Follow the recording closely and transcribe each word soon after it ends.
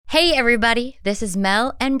Hey everybody, this is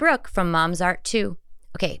Mel and Brooke from Mom's Art 2.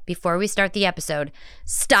 Okay, before we start the episode,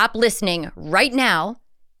 stop listening right now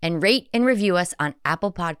and rate and review us on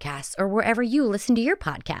Apple Podcasts or wherever you listen to your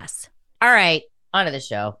podcasts. All right, on to the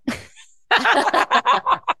show.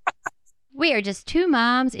 We are just two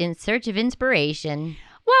moms in search of inspiration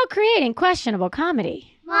while creating questionable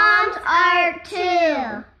comedy. Mom's Art 2.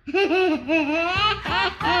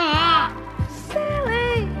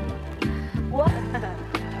 Silly. What?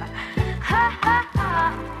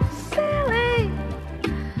 Silly.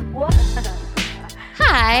 What?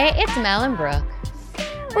 Hi, it's Mel and Brooke.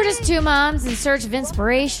 We're just two moms in search of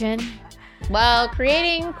inspiration while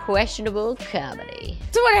creating questionable comedy.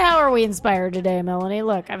 So how are we inspired today, Melanie?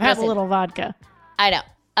 Look, I've had a little vodka. I know.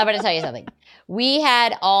 I'm going to tell you something. We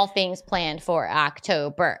had all things planned for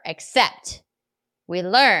October, except we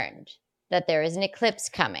learned that there is an eclipse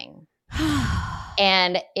coming.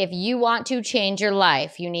 And if you want to change your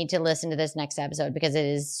life, you need to listen to this next episode because it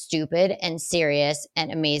is stupid and serious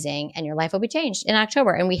and amazing, and your life will be changed in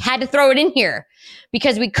October. And we had to throw it in here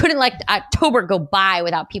because we couldn't let October go by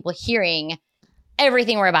without people hearing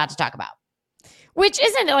everything we're about to talk about. Which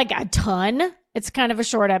isn't like a ton. It's kind of a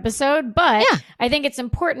short episode, but yeah. I think it's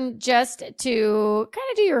important just to kind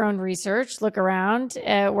of do your own research, look around.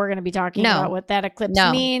 We're going to be talking about what that eclipse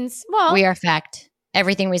means. Well, we are fact.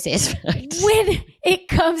 Everything we say is fact. When it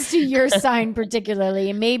comes to your sign particularly,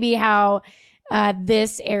 and maybe how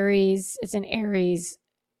this Aries, it's an Aries.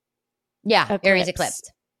 Yeah, eclipse. Aries eclipse.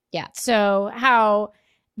 Yeah. So how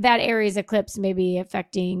that Aries eclipse may be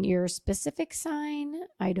affecting your specific sign,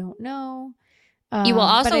 I don't know. You will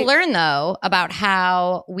also learn, though, about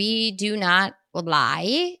how we do not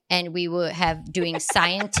lie, and we will have doing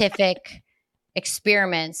scientific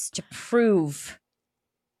experiments to prove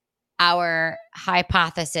our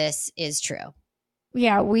hypothesis is true.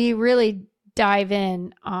 Yeah, we really dive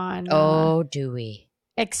in on do we?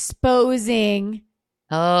 Exposing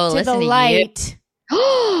to the light.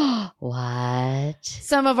 What?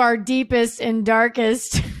 Some of our deepest and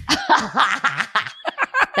darkest.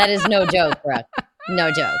 That is no joke, Brooke.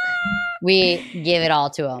 No joke. We give it all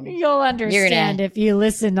to them. You'll understand if you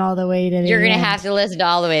listen all the way to the end. You're going to have to listen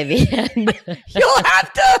all the way to the end. You'll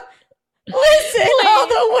have to listen all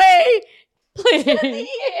the way to the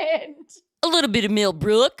end. A little bit of Mel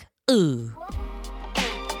Brooke. Ooh.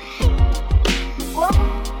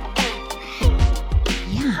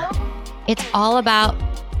 Yeah. It's all about...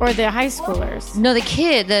 Or the high schoolers. No, the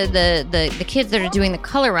kids that are doing the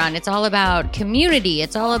color run. It's all about community.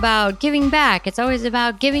 It's all about giving back. It's always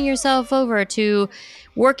about giving yourself over to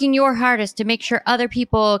working your hardest to make sure other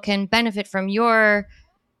people can benefit from your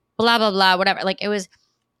blah, blah, blah, whatever. Like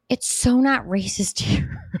it's so not racist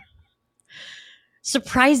here.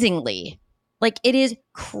 Surprisingly. Like it is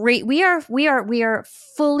great. We are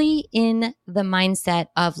fully in the mindset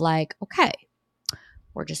of like, okay,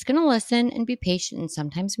 we're just going to listen and be patient. And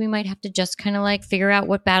sometimes we might have to just kind of like figure out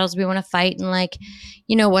what battles we want to fight and like,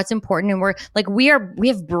 you know, what's important. And we're like, we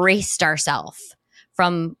have braced ourselves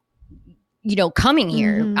from, you know, coming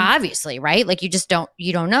here, obviously, right? Like you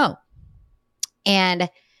don't know. And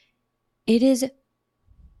it is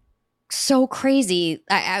so crazy.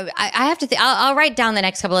 I have to I'll write down the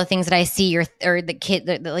next couple of things that I see or the kid,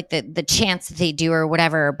 the chants that they do or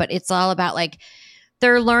whatever. But it's all about like,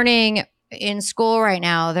 they're learning in school right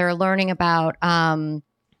now. They're learning about, I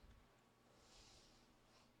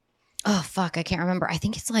can't remember. I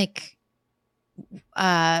think it's like,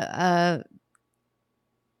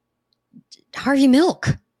 Harvey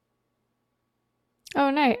Milk. Oh,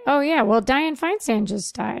 nice. Oh, yeah. Well, Dianne Feinstein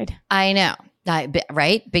just died. I know.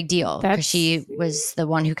 Right? Big deal. Because she was the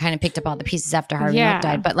one who kind of picked up all the pieces after Harvey Milk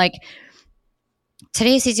died. But like,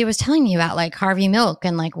 today Cece was telling me about like Harvey Milk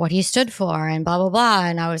and like what he stood for and blah, blah, blah.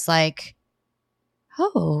 And I was like,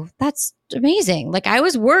 oh, that's amazing. Like I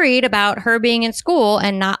was worried about her being in school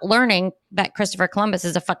and not learning that Christopher Columbus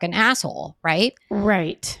is a fucking asshole, right?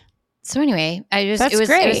 Right. So anyway, it was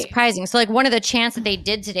surprising. So like one of the chants that they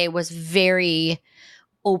did today was very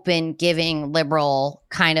open, giving, liberal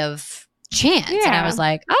kind of chant. Yeah. And I was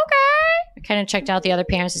like, okay. I kind of checked out the other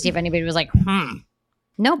parents to see if anybody was like,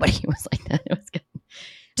 Nobody was like that. It was good.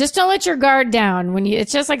 Just don't let your guard down when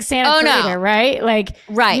it's just like Santa Clarita, right? Like,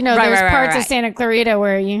 you know, there's parts of Santa Clarita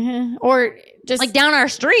where or just like down our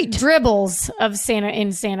street dribbles of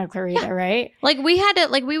Santa Clarita, right? Like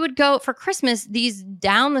we would go for Christmas, these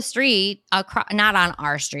down the street, not on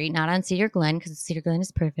our street, not on Cedar Glen, because Cedar Glen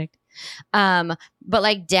is perfect. But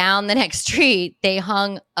like down the next street, they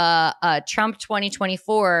hung a Trump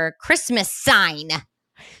 2024 Christmas sign.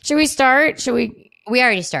 Should we start? We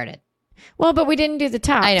already started. Well, but we didn't do the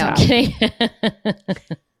top. I know. Top.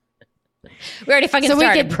 We already fucking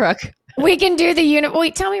started, Brooke. We can do the unit.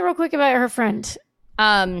 Wait, tell me real quick about her friend.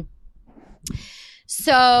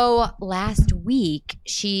 So last week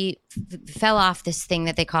she fell off this thing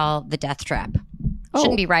that they call the death trap.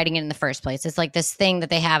 Shouldn't be riding it in the first place. It's like this thing that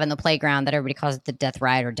they have in the playground that everybody calls it the death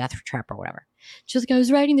ride or death trap or whatever. She was like, I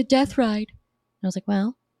was riding the death ride. And I was like,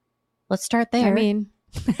 well, let's start there. I mean,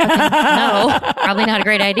 no, probably not a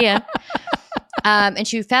great idea. And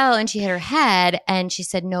she fell and she hit her head and she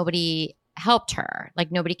said nobody helped her.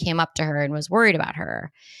 Like nobody came up to her and was worried about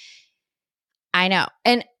her. I know.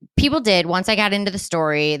 And people did. Once I got into the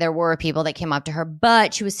story, there were people that came up to her,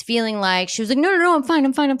 but she was feeling like, she was like, no, I'm fine.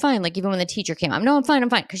 Like even when the teacher came up, no, I'm fine.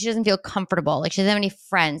 Because she doesn't feel comfortable. Like she doesn't have any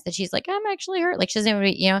friends that she's like, I'm actually hurt. Like she doesn't have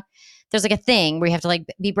any, there's like a thing where you have to like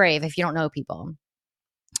be brave if you don't know people.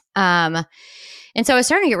 And so I was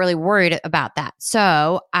starting to get really worried about that.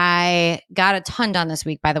 So I got a ton done this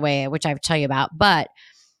week, by the way, which I will tell you about, but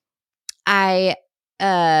I,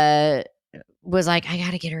 was like, I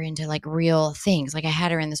got to get her into like real things. Like I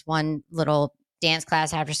had her in this one little dance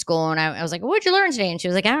class after school and I was like, what'd you learn today? And she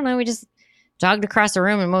was like, I don't know. We just jogged across the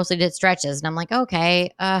room and mostly did stretches. And I'm like,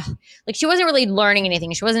 okay. Like she wasn't really learning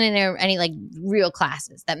anything. She wasn't in any like real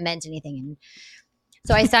classes that meant anything. And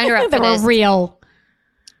so I signed her up for that this. Were real.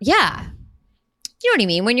 Yeah. You know what I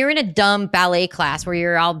mean? When you're in a dumb ballet class where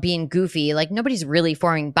you're all being goofy, like nobody's really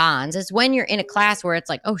forming bonds. It's when you're in a class where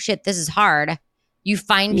it's like, oh shit, this is hard. You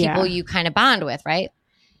find people you kind of bond with, right?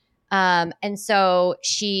 And so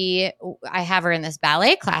I have her in this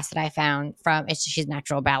ballet class that I found she's a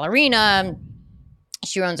natural ballerina.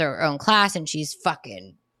 She runs her own class and she's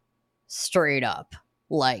fucking straight up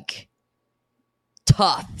like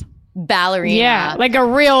tough ballerina. Yeah, like a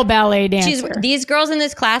real ballet dancer. These girls in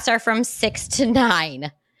this class are from 6 to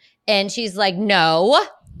 9. And she's like, no.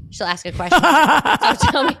 She'll ask a question.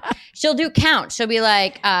 So tell me, she'll do count. She'll be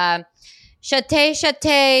like, Chate,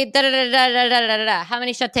 chate, da da da da da da da da. How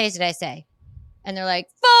many chates did I say? And they're like,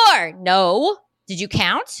 4. No. Did you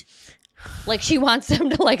count? Like she wants them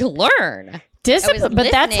to like learn. Discipline,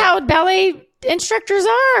 but that's how ballet instructors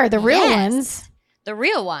are, the real ones. The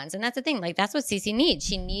real ones. And that's the thing. Like that's what Cece needs.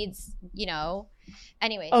 She needs,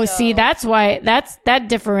 anyway. Oh, see, that's why that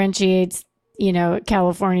differentiates,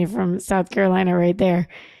 California from South Carolina right there.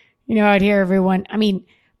 Out here, everyone, I mean,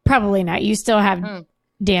 probably not. You still have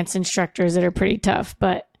dance instructors that are pretty tough,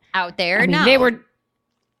 but out there, I mean,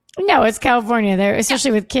 no, it's California there,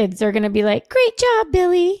 especially with kids. They're going to be like, great job,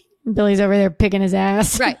 Billy. And Billy's over there picking his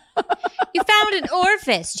ass. Right. You found an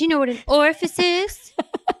orifice. Do you know what an orifice is?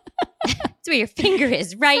 It's where your finger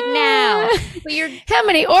is right now. How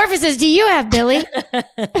many orifices do you have, Billy?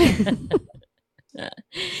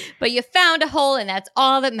 But you found a hole and that's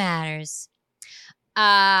all that matters.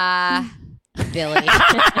 Billy.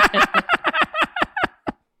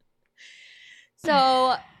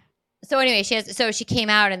 So anyway, she came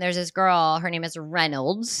out and there's this girl, her name is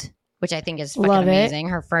Reynolds, which I think is fucking amazing.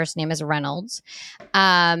 Her first name is Reynolds.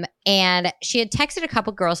 And she had texted a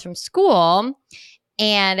couple girls from school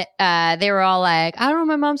and they were all like, I don't know,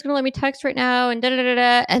 my mom's going to let me text right now and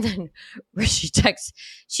da-da-da-da. And then she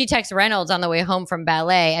texts Reynolds on the way home from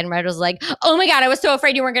ballet and Reynolds was like, oh my God, I was so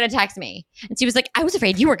afraid you weren't going to text me. And she was like, I was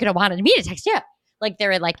afraid you weren't going to want me to text you. Like they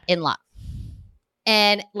were like in love.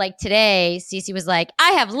 And like today, Cece was like,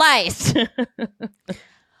 I have lice.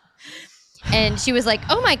 And she was like,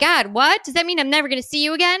 oh my God, what? Does that mean I'm never going to see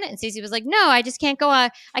you again? And Cece was like, no, I just can't go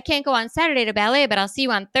on. I can't go on Saturday to ballet, but I'll see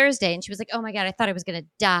you on Thursday. And she was like, oh my God, I thought I was going to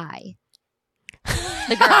die.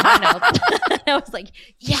 The girl, I was like,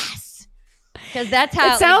 yes. Because that's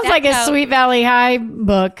how. It sounds like a Sweet Valley High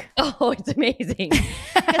book. Oh, it's amazing.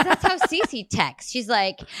 Because that's how Cece texts. She's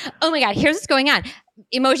like, oh my God, here's what's going on.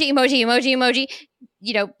 Emoji, emoji, emoji, emoji.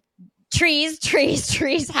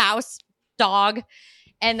 Trees, house, dog.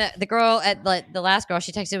 And the girl at the last girl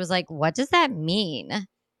she texted was like, what does that mean?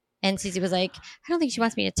 And Cece was like, I don't think she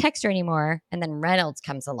wants me to text her anymore. And then Reynolds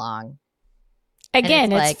comes along.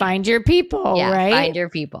 Again, it's find your people, right? Find your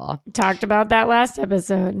people. Talked about that last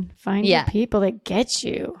episode. Find your people that get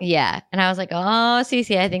you. Yeah. And I was like, oh,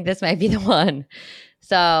 Cece, I think this might be the one.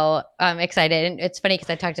 So I'm excited. And it's funny because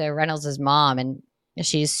I talked to Reynolds' mom and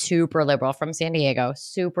she's super liberal from San Diego,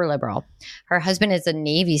 super liberal. Her husband is a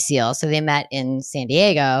Navy SEAL. So they met in San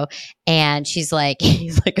Diego and he's like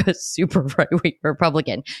a super right-wing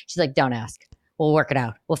Republican. She's like, don't ask. We'll work it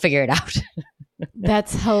out. We'll figure it out.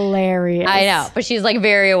 That's hilarious. I know. But she's like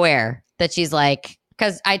very aware that she's like,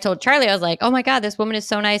 because I told Charlie, I was like, oh my God, this woman is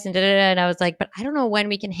so nice. And and I was like, but I don't know when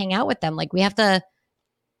we can hang out with them. Like I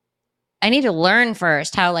need to learn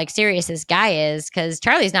first how like serious this guy is. Cause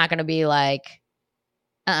Charlie's not going to be like,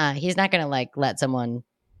 he's not going to like let someone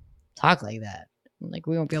talk like that. Like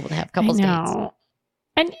we won't be able to have couples dates.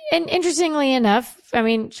 And interestingly enough, I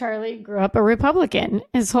mean, Charlie grew up a Republican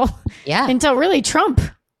until really Trump,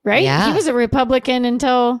 right? Yeah. He was a Republican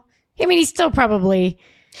until, I mean, he's still probably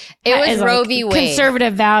it was Roe v. Wade.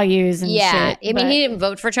 Conservative values and shit. I mean, he didn't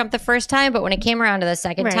vote for Trump the first time, but when it came around to the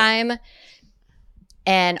second time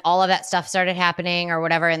and all of that stuff started happening or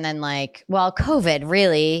whatever, and then COVID,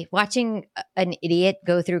 really, watching an idiot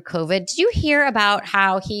go through COVID. Did you hear about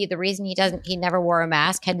how the reason he never wore a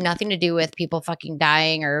mask had nothing to do with people fucking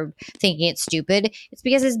dying or thinking it's stupid. It's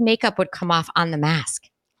because his makeup would come off on the mask.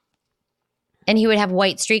 And he would have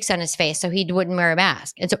white streaks on his face, so he wouldn't wear a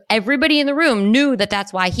mask. And so everybody in the room knew that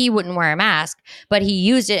that's why he wouldn't wear a mask, but he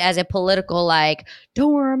used it as a political,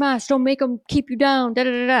 don't wear a mask, don't make them keep you down,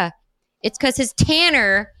 da-da-da-da. It's because his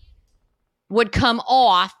tanner would come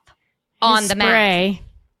off on the mask.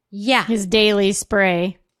 Yeah. His daily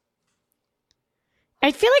spray.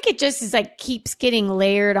 I feel like it just is keeps getting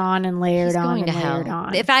layered on and layered on and layered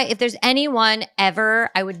on. If there's anyone ever,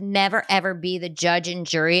 I would never ever be the judge and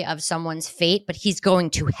jury of someone's fate, but he's going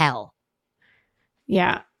to hell.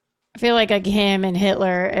 Yeah. I feel like him and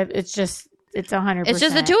Hitler, it's 100%. It's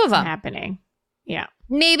just the two of them happening. Yeah.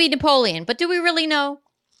 Maybe Napoleon, but do we really know?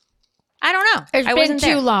 I don't know. It's been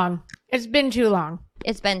too long. It's been too long.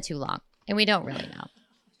 It's been too long. And we don't really know.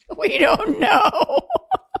 We don't know.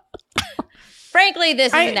 Frankly,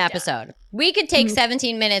 this is an episode. We could take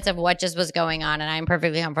 17 minutes of what just was going on, and I'm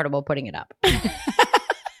perfectly comfortable putting it up.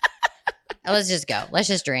 Let's just go. Let's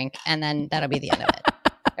just drink, and then that'll be the end of it.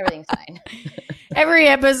 Everything's fine. Every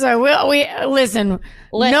episode, we listen.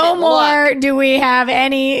 No more do we have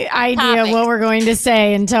any idea of what we're going to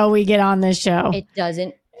say until we get on this show. It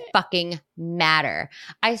doesn't fucking matter.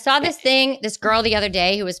 I saw this girl the other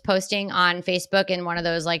day who was posting on Facebook in one of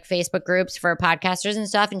those Facebook groups for podcasters and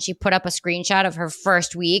stuff, and she put up a screenshot of her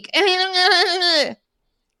first week. I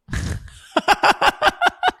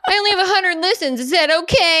only have 100 listens. Is that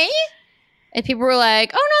okay? And people were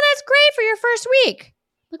like, oh no, that's great for your first week.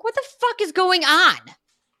 Like, what the fuck is going on?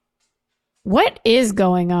 What is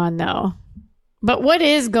going on though? But what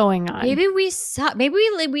is going on? Maybe we suck. Maybe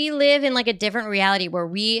we live in a different reality where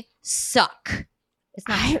we suck. It's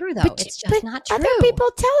not true, though. It's just not true. Other people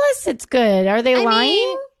tell us it's good. Are they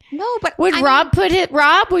lying? No, but would Rob put it?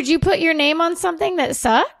 Rob, would you put your name on something that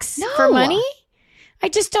sucks for money? I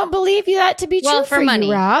just don't believe that to be true for money,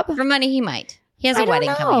 you, Rob. For money, he might. He has a wedding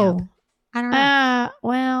coming up. I don't know.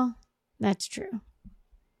 Well, that's true.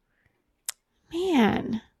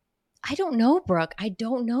 Man. I don't know, Brooke. I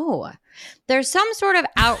don't know. There's some sort of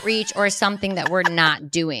outreach or something that we're not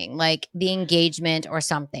doing, like the engagement or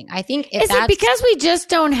something. I think is it because we just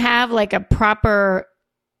don't have a proper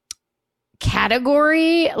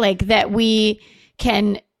category that we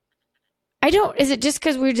can? Is it just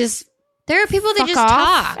because we're just there are people that just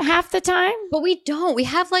talk half the time, but we don't. We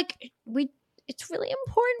have it's really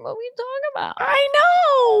important what we talk about. I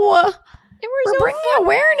know. And we're bringing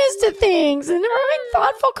awareness to things and we're having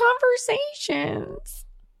thoughtful conversations.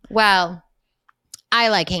 Well, I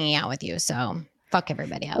like hanging out with you, so fuck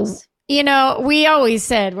everybody else. We always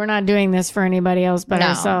said we're not doing this for anybody else but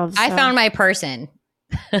ourselves. So. I found my person.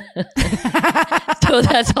 So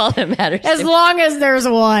that's all that matters. As long as there's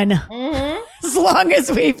one. Mm-hmm. As long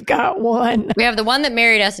as we've got one. We have the one that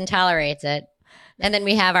married us and tolerates it. And then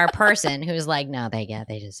we have our person who's like, no, they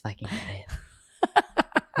just fucking get it.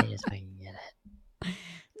 They just fucking get it.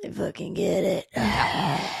 They fucking get it.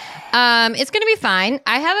 It's going to be fine.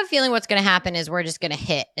 I have a feeling what's going to happen is we're just going to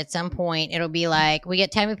hit at some point. It'll be like we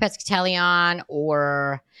get Tammy Pescatelli on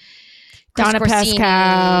or Donna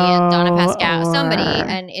Pascal, somebody,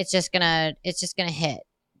 and it's just gonna hit.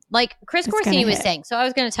 Like Chris Corsini was saying. So I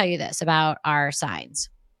was going to tell you this about our signs.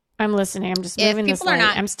 I'm listening. I'm just moving this light.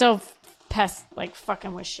 I'm still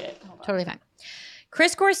fucking with shit. Totally fine.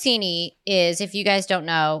 Chris Corsini is, if you guys don't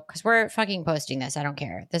know, because we're fucking posting this, I don't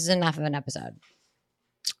care. This is enough of an episode.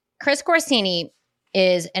 Chris Corsini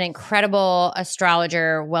is an incredible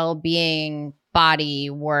astrologer, well-being, body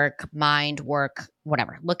work, mind work,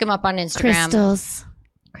 whatever. Look him up on Instagram.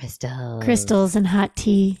 Crystals and hot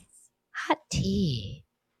tea. Hot tea.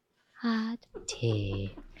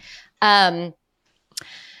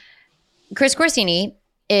 Chris Corsini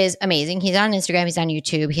is amazing. He's on Instagram. He's on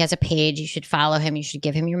YouTube. He has a page. You should follow him. You should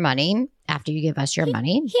give him your money after you give us your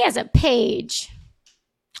money. He has a page.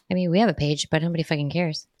 I mean, we have a page, but nobody fucking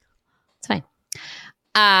cares. It's fine.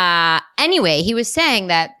 Anyway, he was saying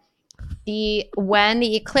that when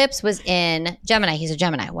the eclipse was in Gemini, he's a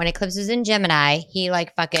Gemini. When eclipse was in Gemini, he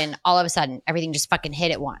fucking all of a sudden everything just fucking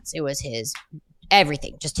hit at once. It was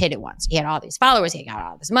everything just hit at once. He had all these followers. He got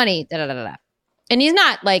all this money. Da da da da. And he's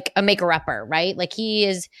not like a maker-upper, right? Like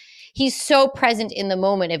he's so present in the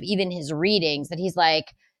moment of even his readings that he's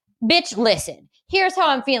like, bitch, listen, here's how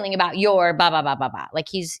I'm feeling about your blah, blah, blah, blah, blah. Like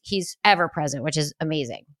he's ever present, which is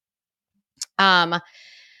amazing.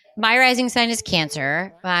 My rising sign is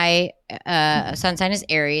Cancer. My sun sign is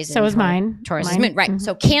Aries. So is mine. Taurus mine. is Moon. Right. Mm-hmm.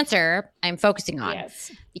 So Cancer, I'm focusing on.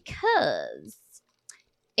 Yes. Because,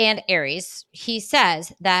 and Aries, he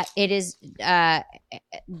says that it is, the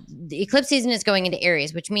eclipse season is going into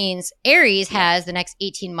Aries, which means Aries has the next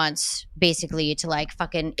 18 months basically to like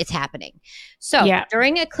fucking, it's happening. So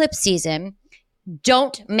during eclipse season,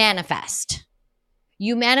 don't manifest.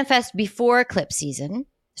 You manifest before eclipse season.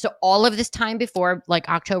 So all of this time before like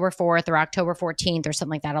October 4th or October 14th or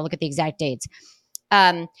something like that, I'll look at the exact dates.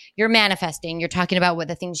 You're manifesting, you're talking about what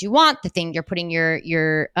the things you want, the thing you're putting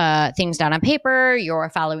your things down on paper, you're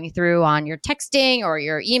following through on your texting or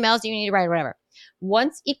your emails you need to write, whatever.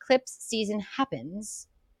 Once eclipse season happens,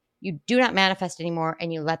 you do not manifest anymore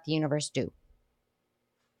and you let the universe do.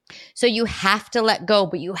 So you have to let go,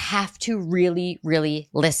 but you have to really, really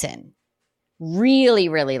listen. Really,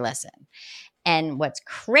 really listen. And what's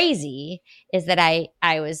crazy is that I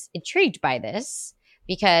was intrigued by this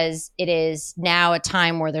because it is now a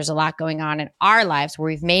time where there's a lot going on in our lives where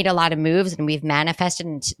we've made a lot of moves and we've manifested.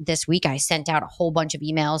 And this week I sent out a whole bunch of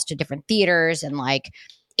emails to different theaters and like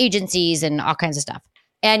agencies and all kinds of stuff.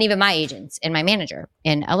 And even my agents and my manager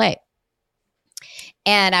in LA.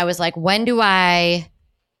 And I was like, when do I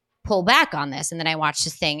pull back on this? And then I watched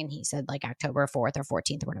this thing and he said like October 4th or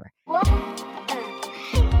 14th or whatever.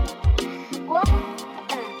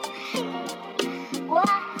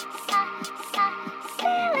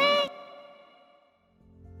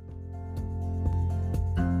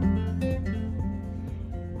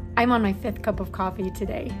 I'm on my 5th cup of coffee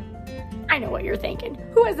today. I know what you're thinking.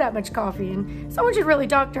 Who has that much coffee? And someone should really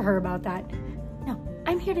talk to her about that. No,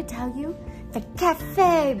 I'm here to tell you the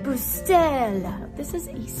Café Bustel. This is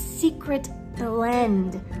a secret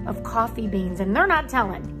blend of coffee beans, and they're not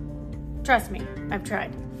telling. Trust me, I've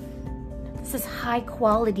tried. This is high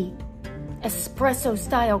quality espresso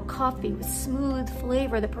style coffee with smooth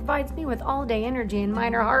flavor that provides me with all day energy and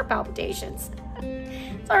minor heart palpitations.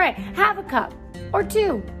 It's all right. Have a cup or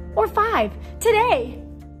 2 or 5 today.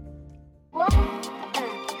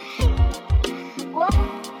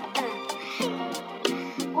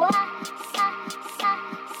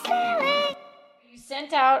 You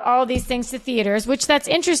sent out all these things to theaters, which that's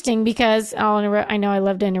interesting because I know I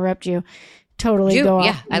love to interrupt you. Totally go off.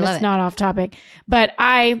 Yeah, I love it. It's not off topic, but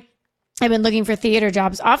I've been looking for theater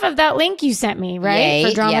jobs off of that link you sent me, right?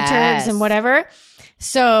 Yay, for dramaturgs and whatever.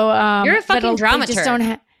 So you're a fucking dramaturg. Just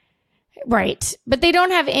don't right, but they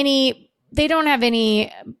don't have any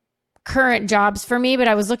current jobs for me. But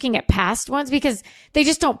I was looking at past ones because they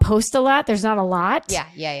just don't post a lot. There's not a lot.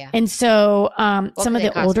 Yeah. And so some of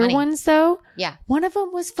the older ones, though, one of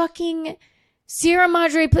them was fucking Sierra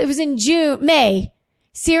Madre. It was in May.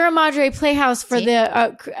 Sierra Madre Playhouse for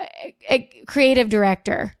the creative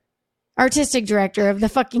director, artistic director of the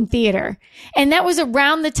fucking theater. And that was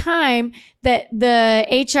around the time that the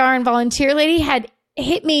HR and volunteer lady had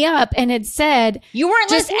hit me up and had said, you weren't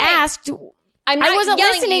just listening. asked. I wasn't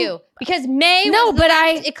yelling listening. At you because May was the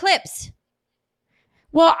last eclipse.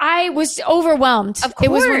 Well, I was overwhelmed. Of course,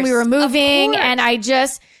 it was when we were moving and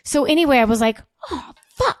so anyway, I was like, oh,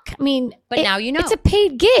 fuck. I mean, but now you know. It's a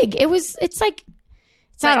paid gig. It's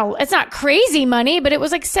not crazy money, but it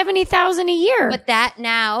was like $70,000 a year. But that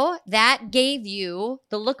gave you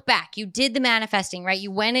the look back. You did the manifesting, right?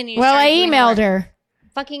 You went and I emailed her.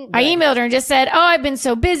 Fucking. I emailed her and just said, "Oh, I've been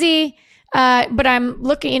so busy, but I'm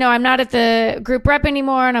looking. I'm not at the group rep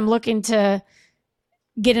anymore, and I'm looking to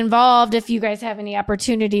get involved. If you guys have any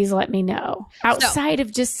opportunities, let me know. Outside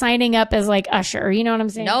of just signing up as like usher, you know what I'm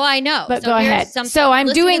saying? No, I know. But go ahead. So I'm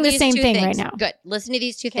doing the same thing right now. Good. Listen to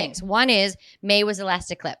these two things. One is May was the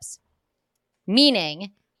last eclipse,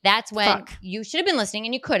 meaning that's when you should have been listening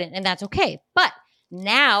and you couldn't, and that's okay. But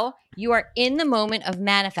now you are in the moment of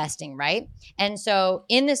manifesting, right? And so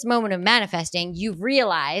in this moment of manifesting, you've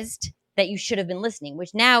realized that you should have been listening,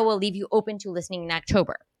 which now will leave you open to listening in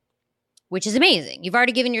October, which is amazing. You've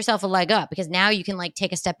already given yourself a leg up because now you can like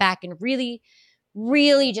take a step back and really,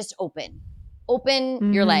 really just open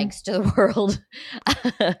your legs to the world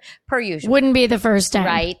per usual. Wouldn't be the first time.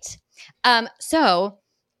 Right. But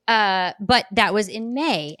that was in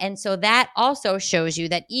May. And so that also shows you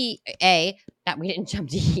that we didn't jump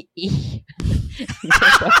to E.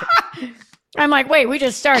 I'm like, wait, we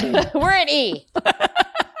just started. We're at E.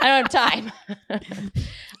 I don't have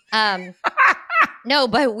time. No,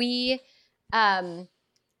 but we,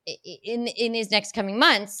 in these next coming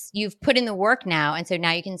months, you've put in the work now. And so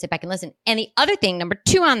now you can sit back and listen. And the other thing, number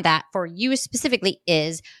 2 on that for you specifically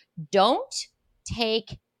is don't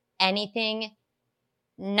take anything,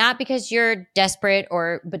 not because you're desperate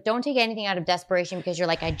but don't take anything out of desperation because you're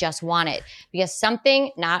like, I just want it. Because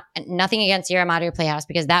nothing against your Amadio Playhouse,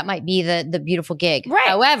 because that might be the beautiful gig. Right.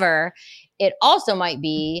 However, it also might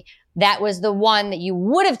be that was the one that you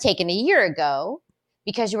would have taken a year ago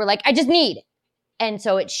because you were like, I just need it. And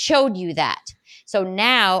so it showed you that. So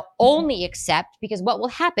now only accept, because what will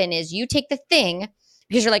happen is you take the thing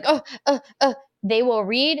because you're like, they will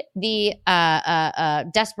read the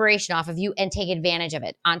desperation off of you and take advantage of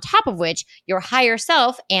it. On top of which, your higher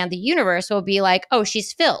self and the universe will be like, oh,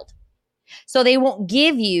 she's filled. So they won't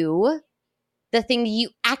give you the thing you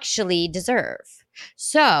actually deserve.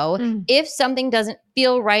 So if something doesn't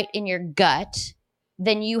feel right in your gut,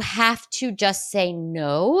 then you have to just say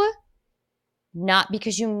no. Not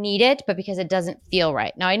because you need it, but because it doesn't feel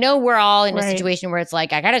right. Now, I know we're all in a situation where it's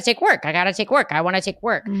like, I got to take work. I want to take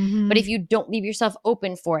work. But if you don't leave yourself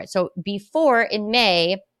open for it. So before in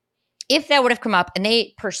May, if that would have come up and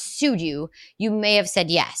they pursued you, you may have said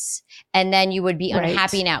yes. And then you would be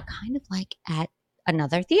unhappy now, kind of like at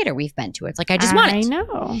another theater we've been to. It's like, I just want it. I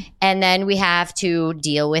know. And then we have to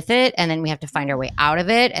deal with it. And then we have to find our way out of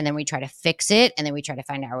it. And then we try to fix it. And then we try to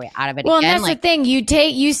find our way out of it again. And that's the thing.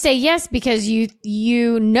 You say yes because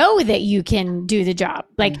you know that you can do the job.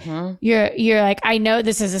 Like you're like, I know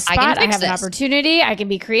this is a spot. I have an opportunity. I can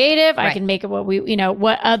be creative. I can make it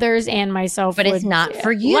what others and myself but it's not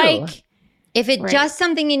for you. Like, if it just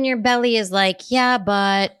something in your belly is like, yeah,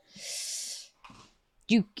 but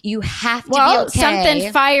you have to be okay.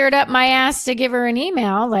 Something fired up my ass to give her an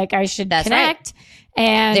email. Like I should connect. Right.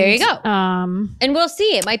 And there you go. And we'll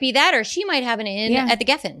see. It might be that, or she might have an in at the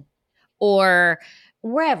Geffen or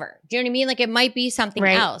wherever. Do you know what I mean? Like it might be something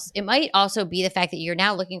else. It might also be the fact that you're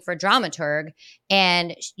now looking for a dramaturg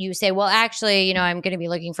and you say, well, actually, I'm going to be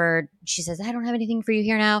looking for, she says, I don't have anything for you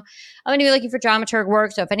here now. I'm going to be looking for dramaturg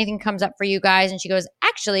work. So if anything comes up for you guys, and she goes,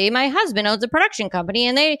 actually, my husband owns a production company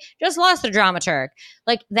and they just lost a dramaturg.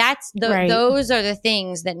 Like that's those are the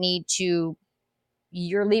things that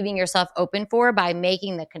you're leaving yourself open for by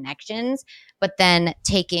making the connections, but then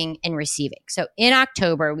taking and receiving. So in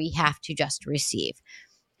October, we have to just receive.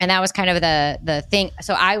 And that was kind of the thing.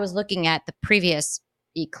 So I was looking at the previous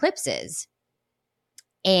eclipses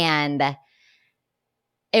and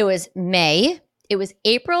it was May. It was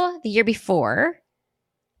April the year before,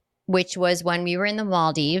 which was when we were in the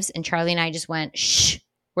Maldives and Charlie and I just went, shh,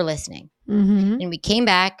 we're listening. And we came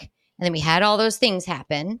back and then we had all those things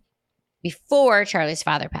happen before Charlie's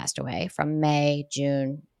father passed away from May,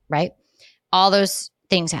 June, right? All those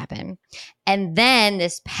things happen. And then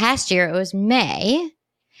this past year, it was May.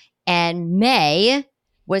 And May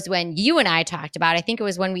was when you and I talked about, I think it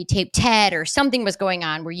was when we taped Ted or something was going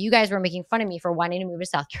on where you guys were making fun of me for wanting to move to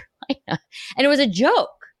South Carolina. And it was a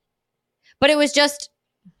joke. But it was just,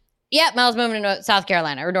 Mel's moving to South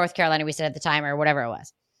Carolina or North Carolina, we said at the time, or whatever it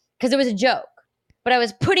was. Because it was a joke. But I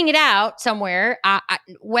was putting it out somewhere,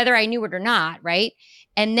 whether I knew it or not, right?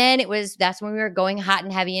 And then that's when we were going hot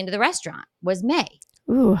and heavy into the restaurant, was May.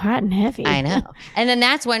 Ooh, hot and heavy. I know. And then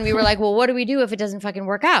that's when we were like, well, what do we do if it doesn't fucking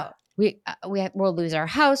work out? We'll lose our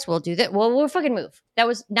house. We'll do that. We'll fucking move. That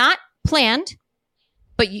was not planned,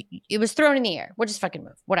 but it was thrown in the air. We'll just fucking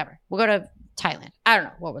move. Whatever. We'll go to Thailand. I don't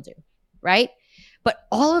know what we'll do, right? But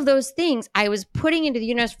all of those things I was putting into the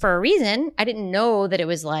universe for a reason. I didn't know that it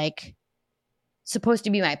was like supposed to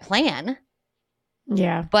be my plan.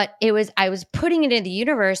 Yeah. But I was putting it in the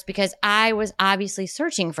universe because I was obviously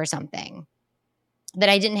searching for something that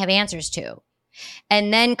I didn't have answers to.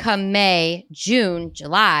 And then come May, June,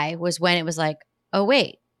 July was when it was like, oh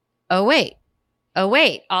wait, all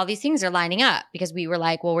these things are lining up, because we were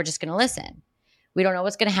like, well, we're just going to listen. We don't know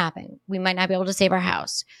what's going to happen. We might not be able to save our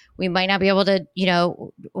house. We might not be able to,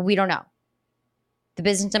 we don't know. The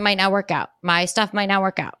business might not work out. My stuff might not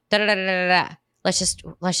work out. Let's just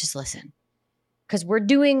listen, because we're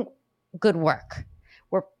doing good work.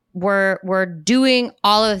 We're doing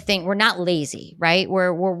all of the things. We're not lazy, right?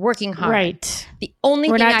 We're working hard. Right. The only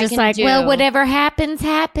thing I can do. Well, whatever happens,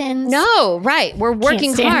 happens. No, right. We're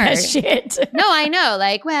working hard. That shit. No, I know.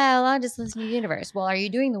 Like, well, I'll just listen to the universe. Well, are you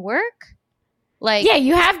doing the work? Like, yeah,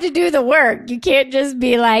 you have to do the work. You can't just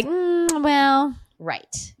be like, well,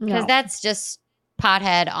 right, because that's just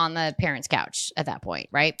pothead on the parents' couch at that point,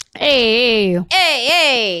 right? Hey.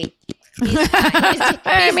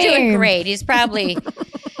 He's doing great. He's probably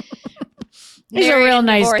he's a real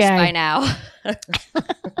nice guy by now.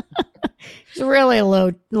 He's really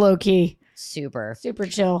low key. super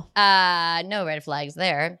chill. No red flags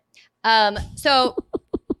there. So,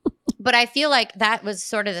 but I feel like that was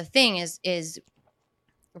sort of the thing is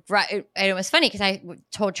right. And it was funny because I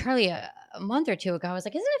told Charlie a month or two ago, I was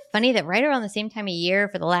like, isn't it funny that right around the same time of year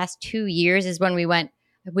for the last 2 years is when we went,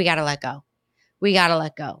 we got to let go. We got to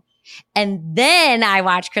let go. And then I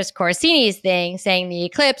watched Chris Corsini's thing saying the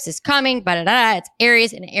eclipse is coming, but it's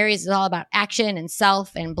Aries, and Aries is all about action and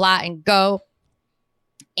self and blah and go.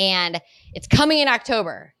 And it's coming in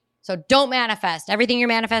October. So don't manifest. Everything you're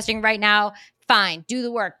manifesting right now, fine, do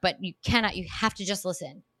the work, but you have to just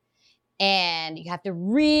listen. And you have to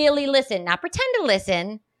really listen, not pretend to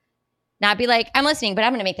listen, not be like, I'm listening, but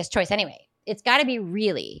I'm going to make this choice anyway. It's got to be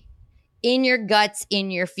really in your guts,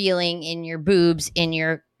 in your feeling, in your boobs, in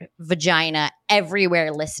your vagina,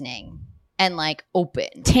 everywhere listening and like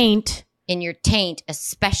open. Taint. In your taint,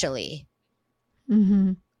 especially.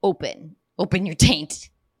 Mm-hmm. Open your taint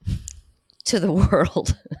to the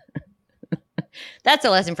world. That's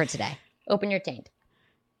a lesson for today. Open your taint.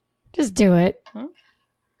 Just do it. Huh?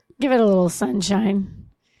 Give it a little sunshine.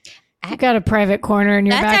 You've got a private corner in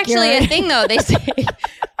your backyard. That's actually a thing, though. They say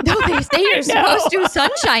you're supposed to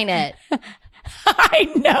sunshine it.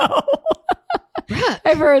 I know.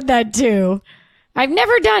 I've heard that too. I've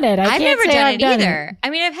never done it. I've never done it either. I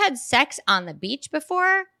mean, I've had sex on the beach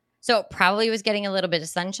before, so it probably was getting a little bit of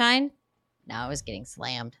sunshine. No, it was getting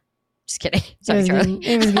slammed. Just kidding. Sorry, Charlie.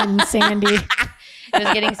 It was getting sandy. It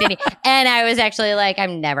was getting sandy. And I was actually like,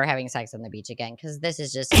 I'm never having sex on the beach again because this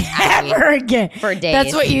is just ever again for days.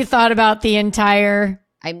 That's what you thought about the entire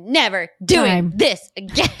I'm never doing this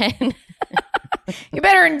again. You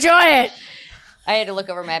better enjoy it. I had to look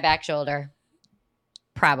over my back shoulder.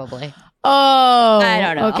 Probably. Oh. I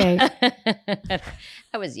don't know. Okay.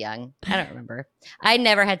 I was young. I don't remember. I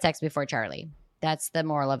never had sex before Charlie. That's the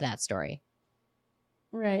moral of that story.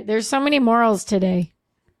 Right. There's so many morals today.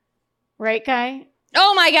 Right, Kai?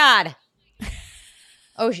 Oh, my God.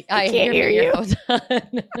 Oh, I can't hear you. Love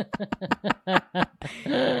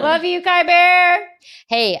Love you, Kai Bear.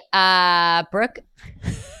 Hey, Brooke.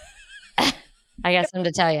 I got something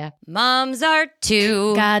to tell you. Moms are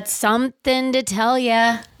too. Got something to tell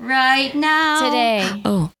you right now. Today.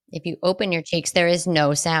 Oh, if you open your cheeks, there is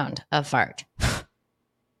no sound of fart.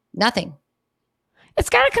 Nothing. It's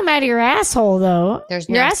got to come out of your asshole, though. There's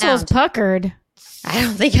no your asshole's sound. Puckered. I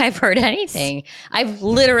don't think I've heard anything. I've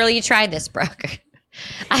literally tried this, Brooke.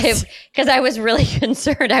 Because I was really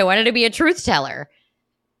concerned. I wanted to be a truth teller.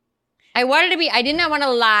 I did not want to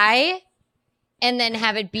lie and then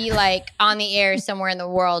have it be like on the air somewhere in the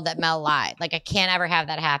world that Mel lied. Like I can't ever have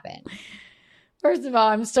that happen. First of all,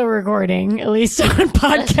 I'm still recording, at least on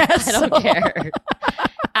podcast. I don't care.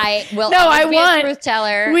 I will be a truth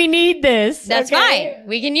teller. We need this. That's fine.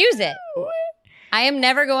 We can use it. I'm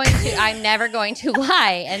never going to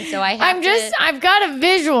lie. And so I've got a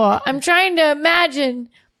visual. I'm trying to imagine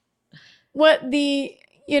what the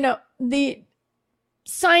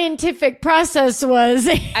scientific process was.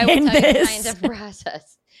 I will tell you the scientific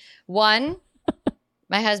process. One,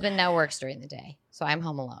 my husband now works during the day, so I'm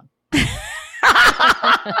home alone.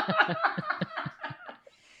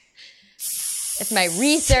 It's my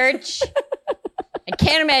research. I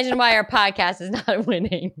can't imagine why our podcast is not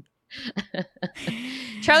winning.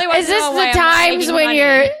 Charlie wants to know why I'm times when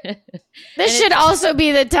you're this should also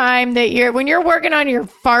be the time that when you're working on your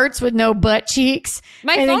farts with no butt cheeks.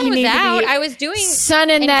 My phone was out. I was doing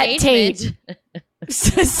sunning that taint.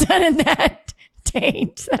 Sunning that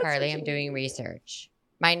taint. Charlie, I'm doing research.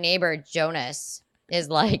 My neighbor Jonas is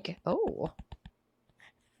like, oh,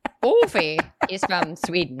 Oofy. He's from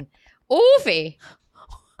Sweden. Oofy.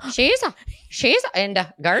 She's in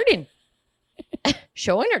the garden.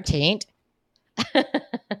 Showing her taint.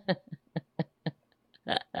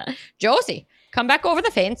 Josie, come back over the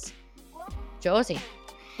fence. Josie,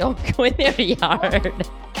 don't go in their yard.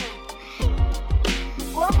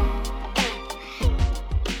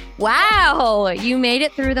 Wow, you made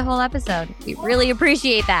it through the whole episode. We really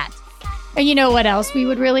appreciate that. And you know what else we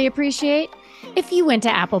would really appreciate? If you went to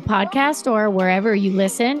Apple Podcast or wherever you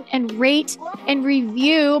listen and rate and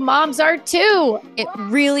review Moms Are Too. It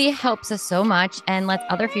really helps us so much and lets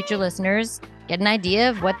other future listeners get an idea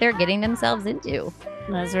of what they're getting themselves into.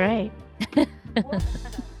 That's right.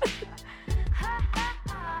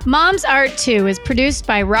 Moms Are Too is produced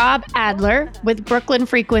by Rob Adler with Brooklyn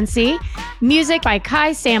Frequency. Music by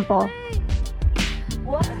Kai Sample.